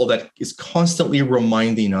reading of Paul that is constantly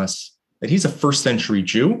reminding us that he's a first century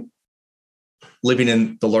Jew living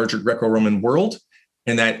in the larger Greco-Roman world,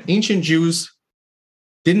 and that ancient Jews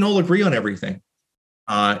didn't all agree on everything.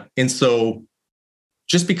 And so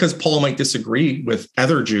just because Paul might disagree with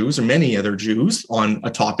other Jews or many other Jews on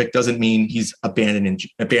a topic doesn't mean he's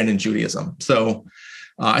abandoned Judaism. So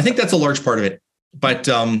I think that's a large part of it. But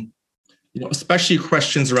especially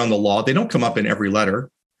questions around the law, they don't come up in every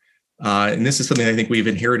letter. And this is something I think we've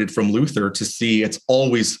inherited from Luther, to see it's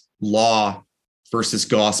always law versus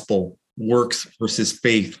gospel, works versus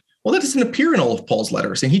faith. Well, that doesn't appear in all of Paul's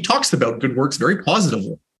letters. And he talks about good works very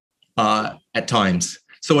positively at times.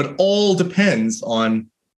 So it all depends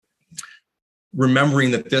on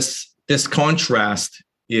remembering that this contrast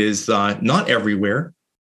is not everywhere.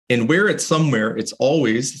 And where it's somewhere, it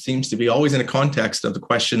seems to be always in a context of the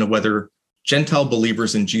question of whether Gentile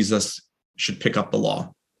believers in Jesus should pick up the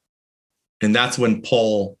law. And that's when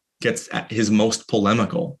Paul gets at his most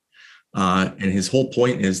polemical. And his whole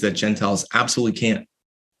point is that Gentiles absolutely can't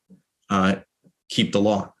keep the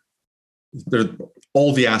law. They're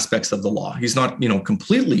all the aspects of the law. He's not,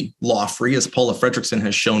 completely law-free, as Paula Fredrickson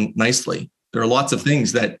has shown nicely. There are lots of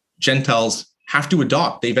things that Gentiles have to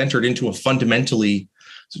adopt. They've entered into a fundamentally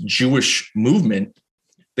Jewish movement.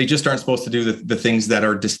 They just aren't supposed to do the things that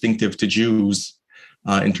are distinctive to Jews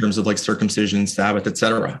in terms of like circumcision, Sabbath,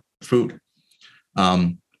 etc., food.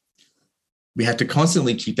 We have to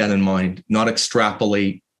constantly keep that in mind, not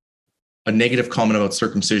extrapolate a negative comment about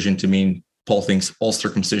circumcision to mean Paul thinks all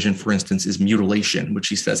circumcision, for instance, is mutilation, which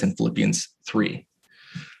he says in Philippians 3.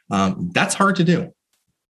 That's hard to do. And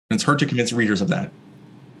it's hard to convince readers of that.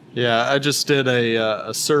 Yeah, I just did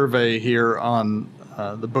a survey here on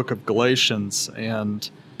the book of Galatians,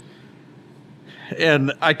 and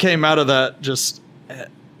I came out of that just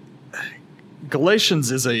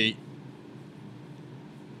Galatians is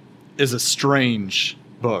a strange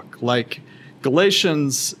book. Like,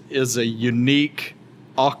 Galatians is a unique,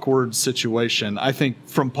 awkward situation, I think,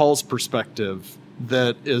 from Paul's perspective,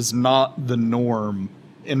 that is not the norm.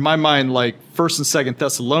 In my mind, like 1st and 2nd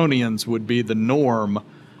Thessalonians would be the norm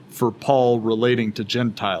for Paul relating to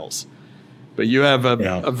Gentiles. But you have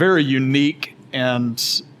a very unique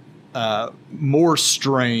and more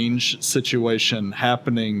strange situation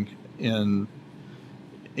happening in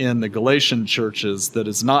the Galatian churches that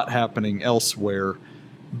is not happening elsewhere.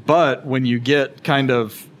 But when you get kind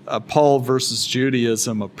of a Paul versus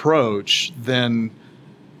Judaism approach, then,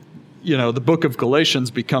 the book of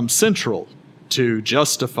Galatians becomes central to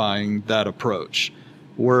justifying that approach.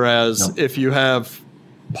 Whereas if you have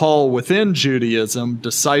Paul within Judaism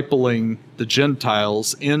discipling the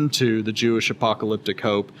Gentiles into the Jewish apocalyptic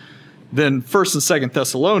hope, then 1st and 2nd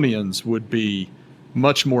Thessalonians would be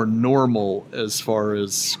much more normal as far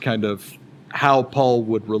as kind of how Paul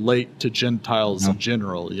would relate to Gentiles in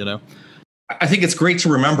general, I think it's great to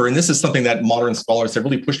remember, and this is something that modern scholars have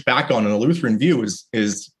really pushed back on in the Lutheran view,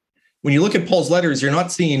 is when you look at Paul's letters, you're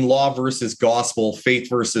not seeing law versus gospel, faith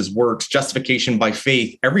versus works, justification by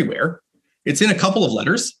faith everywhere. It's in a couple of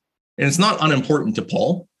letters, and it's not unimportant to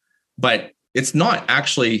Paul, but it's not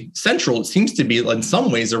actually central. It seems to be, in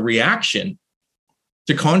some ways, a reaction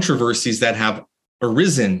to controversies that have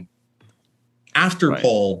arisen after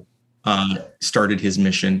Paul started his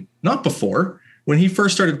mission, not before. When he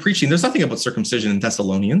first started preaching, there's nothing about circumcision in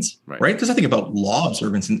Thessalonians, right? There's nothing about law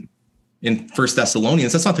observance in First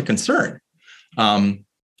Thessalonians. That's not the concern.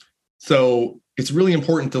 So it's really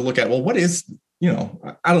important to look at, well, what is,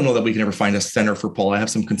 I don't know that we can ever find a center for Paul. I have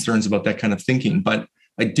some concerns about that kind of thinking, but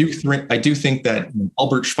I do think that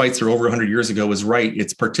Albert Schweitzer over 100 years ago was right.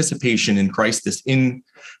 It's participation in Christus, in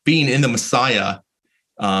being in the Messiah,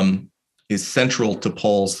 is central to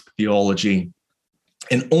Paul's theology.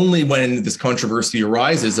 And only when this controversy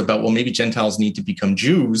arises about, well, maybe Gentiles need to become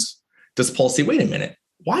Jews, does Paul say, wait a minute,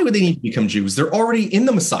 why would they need to become Jews? They're already in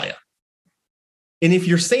the Messiah. And if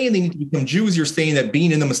you're saying they need to become Jews, you're saying that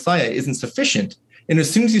being in the Messiah isn't sufficient. And as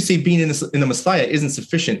soon as you say being in the Messiah isn't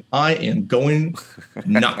sufficient, I am going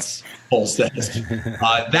nuts, Paul says.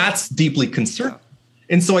 That's deeply concerning.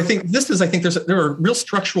 And so I think there are real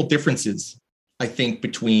structural differences, I think,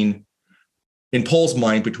 in Paul's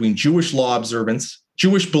mind, between Jewish law observance,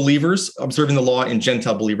 Jewish believers observing the law, and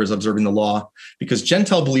Gentile believers observing the law, because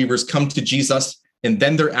Gentile believers come to Jesus and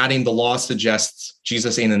then they're adding the law suggests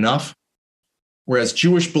Jesus ain't enough. Whereas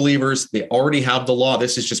Jewish believers, they already have the law.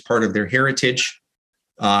 This is just part of their heritage.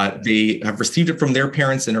 They have received it from their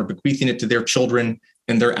parents and are bequeathing it to their children,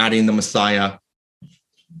 and they're adding the Messiah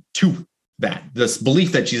to that. This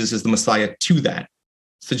belief that Jesus is the Messiah to that,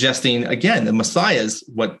 suggesting, again, the Messiah is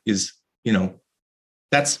what is,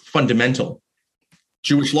 that's fundamental.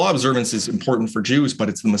 Jewish law observance is important for Jews, but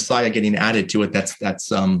it's the Messiah getting added to it. That's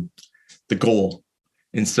the goal.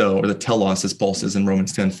 And so, or the telos, as Paul says in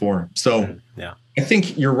Romans 10:4. So I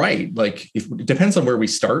think you're right. Like, it depends on where we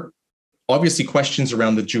start. Obviously, questions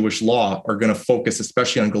around the Jewish law are going to focus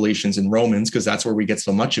especially on Galatians and Romans, because that's where we get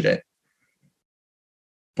so much of it.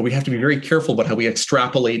 But we have to be very careful about how we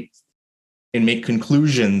extrapolate and make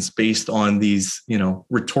conclusions based on these,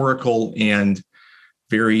 rhetorical and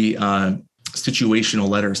very situational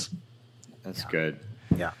letters. That's good.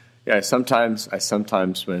 Yeah. Yeah. I sometimes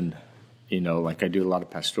when, like I do a lot of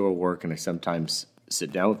pastoral work, and I sometimes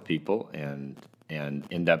sit down with people and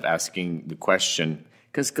end up asking the question,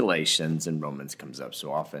 because Galatians and Romans comes up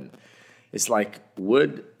so often. It's like,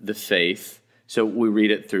 would the faith, so we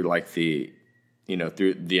read it through like through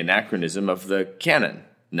the anachronism of the canon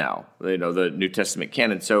now, the New Testament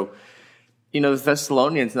canon. So, the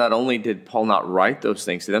Thessalonians, not only did Paul not write those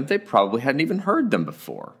things to them, they probably hadn't even heard them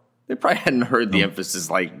before. They probably hadn't heard the emphasis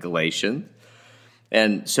like Galatians.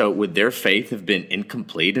 And so would their faith have been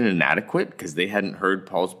incomplete and inadequate because they hadn't heard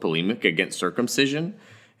Paul's polemic against circumcision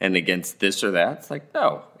and against this or that? It's like,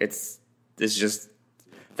 no, it's just,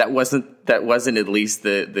 that wasn't at least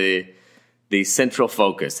the central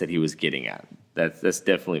focus that he was getting at. That's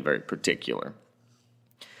definitely very particular.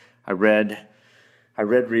 I read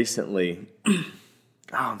recently,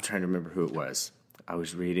 I'm trying to remember who it was. I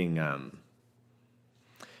was reading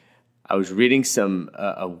some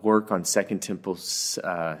a work on Second Temple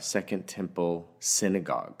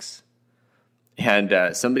synagogues,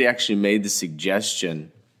 and somebody actually made the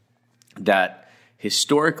suggestion that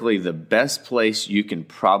historically the best place you can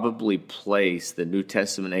probably place the New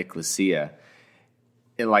Testament ecclesia,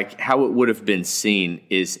 and like how it would have been seen,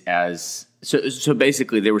 is as so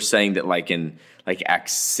basically they were saying that like in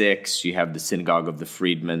Acts 6 you have the synagogue of the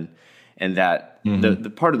freedmen. And that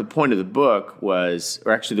the part of the point of the book was,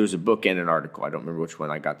 or actually there was a book and an article, I don't remember which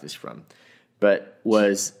one I got this from, but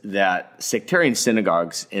was that sectarian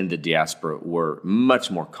synagogues in the diaspora were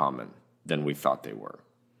much more common than we thought they were.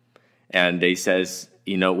 And he says,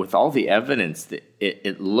 with all the evidence, that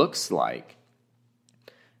it looks like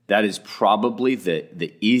that is probably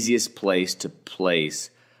the easiest place to place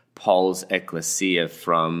Paul's ecclesia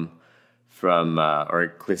from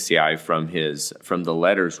ecclesiae from the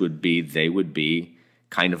letters they would be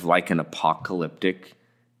kind of like an apocalyptic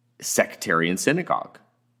sectarian synagogue.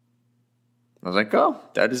 I was like, oh,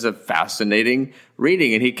 that is a fascinating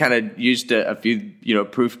reading. And he kind of used a few,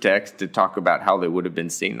 proof texts to talk about how they would have been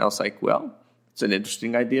seen. And I was like, well, it's an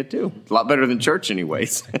interesting idea too. It's a lot better than church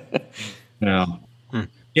anyways. Yeah.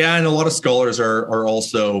 Yeah. And a lot of scholars are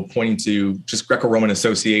also pointing to just Greco-Roman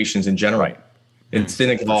associations in general. Right. And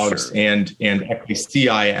synagogues and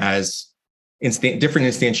ecclesiae as different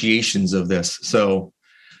instantiations of this. So,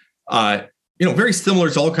 very similar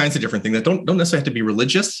to all kinds of different things that don't necessarily have to be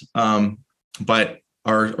religious. but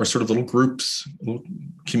are sort of little groups, little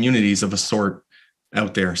communities of a sort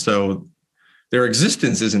out there. So their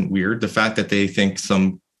existence isn't weird. The fact that they think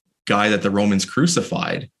some guy that the Romans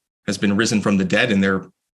crucified has been risen from the dead, and they're,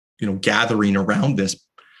 gathering around this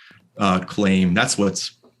claim, that's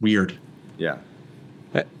what's weird. Yeah.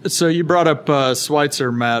 So you brought up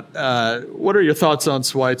Schweitzer, Matt. What are your thoughts on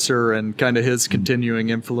Schweitzer and kind of his continuing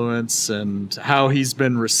influence and how he's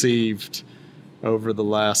been received over the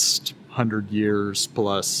last 100 years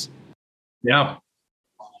plus? Yeah.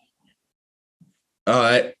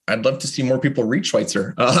 I'd love to see more people read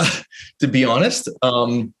Schweitzer, to be honest.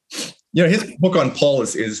 His book on Paul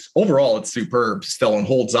is overall, it's superb still and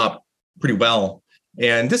holds up pretty well.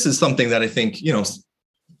 And this is something that I think,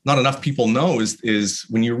 not enough people know is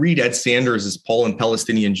when you read Ed Sanders' Paul and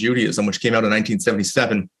Palestinian Judaism, which came out in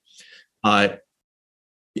 1977,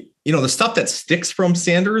 the stuff that sticks from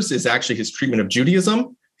Sanders is actually his treatment of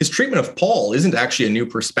Judaism. His treatment of Paul isn't actually a new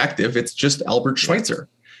perspective. It's just Albert Schweitzer,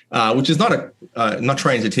 which is not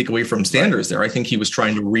trying to take away from Sanders there. I think he was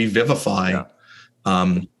trying to revivify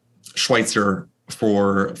Schweitzer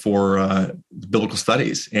for biblical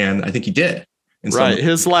studies. And I think he did. Right.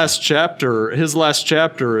 His last chapter is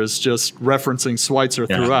just referencing Schweitzer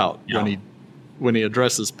throughout when he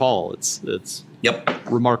addresses Paul. It's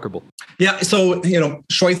remarkable. Yeah. So,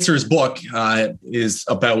 Schweitzer's book is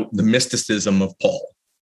about the mysticism of Paul.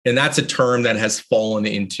 And that's a term that has fallen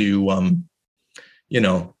into,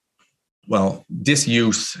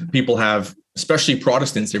 disuse. People have, especially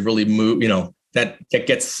Protestants, have really moved, that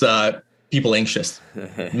gets people anxious.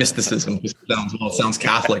 Mysticism sounds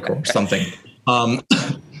Catholic or something.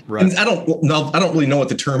 Right. And I don't really know what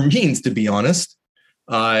the term means, to be honest.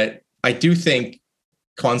 I do think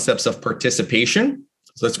concepts of participation,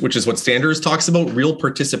 which is what Sanders talks about, real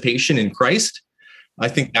participation in Christ, I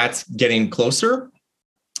think that's getting closer.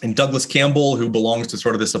 And Douglas Campbell, who belongs to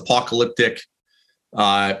sort of this apocalyptic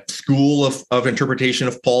school of interpretation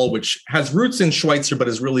of Paul, which has roots in Schweitzer, but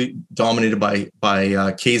is really dominated by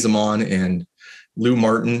Kazemon and Lou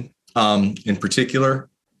Martin in particular.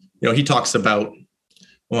 He talks about,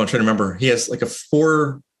 I'm trying to remember, he has like a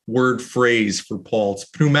 4-word phrase for Paul. It's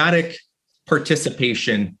pneumatic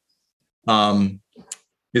participation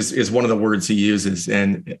is one of the words he uses.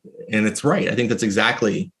 And it's right. I think that's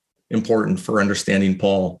exactly important for understanding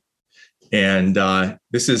Paul. And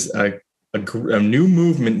this is a new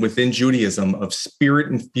movement within Judaism of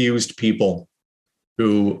spirit-infused people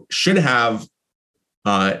who should have,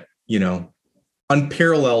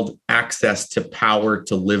 unparalleled access to power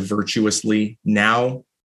to live virtuously now,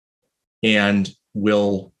 and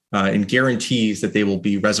and guarantees that they will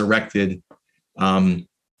be resurrected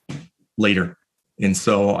later. And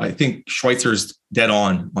so I think Schweitzer's dead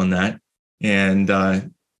on that. And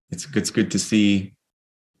it's good to see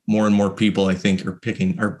more and more people, I think, are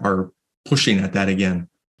pushing at that again.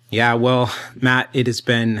 Yeah, well, Matt, it has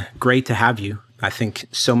been great to have you. I think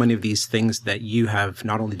so many of these things that you have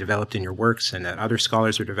not only developed in your works and that other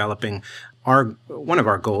scholars are developing are one of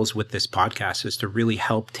our goals with this podcast is to really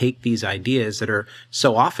help take these ideas that are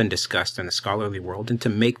so often discussed in the scholarly world and to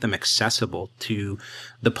make them accessible to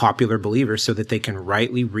the popular believer so that they can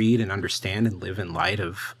rightly read and understand and live in light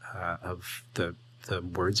of the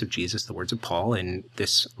words of Jesus, the words of Paul, and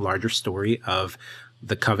this larger story of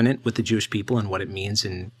the covenant with the Jewish people and what it means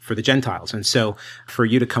for the Gentiles. And so for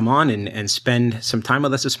you to come on and spend some time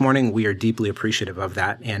with us this morning, we are deeply appreciative of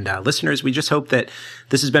that. And listeners, we just hope that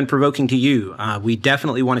this has been provoking to you. We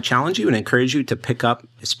definitely want to challenge you and encourage you to pick up,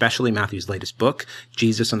 especially Matthew's latest book,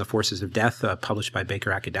 Jesus and the Forces of Death, published by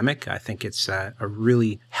Baker Academic. I think it's a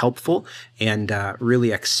really helpful and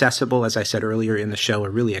really accessible, as I said earlier in the show, a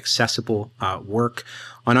really accessible work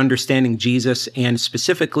on understanding Jesus and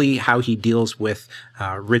specifically how he deals with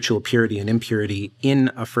ritual purity and impurity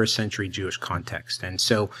in a first century Jewish context. And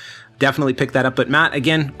so definitely pick that up. But Matt,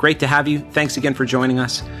 again, great to have you. Thanks again for joining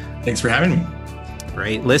us. Thanks for having me.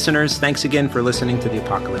 Great. Listeners, thanks again for listening to the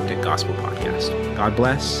Apocalyptic Gospel Podcast. God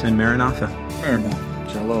bless and Maranatha.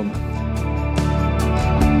 Maranatha. Shalom.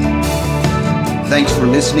 Thanks for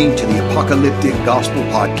listening to the Apocalyptic Gospel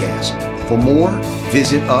Podcast. For more,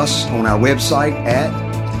 visit us on our website at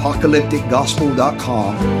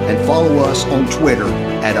apocalypticgospel.com and follow us on Twitter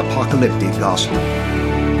at Apocalyptic Gospel.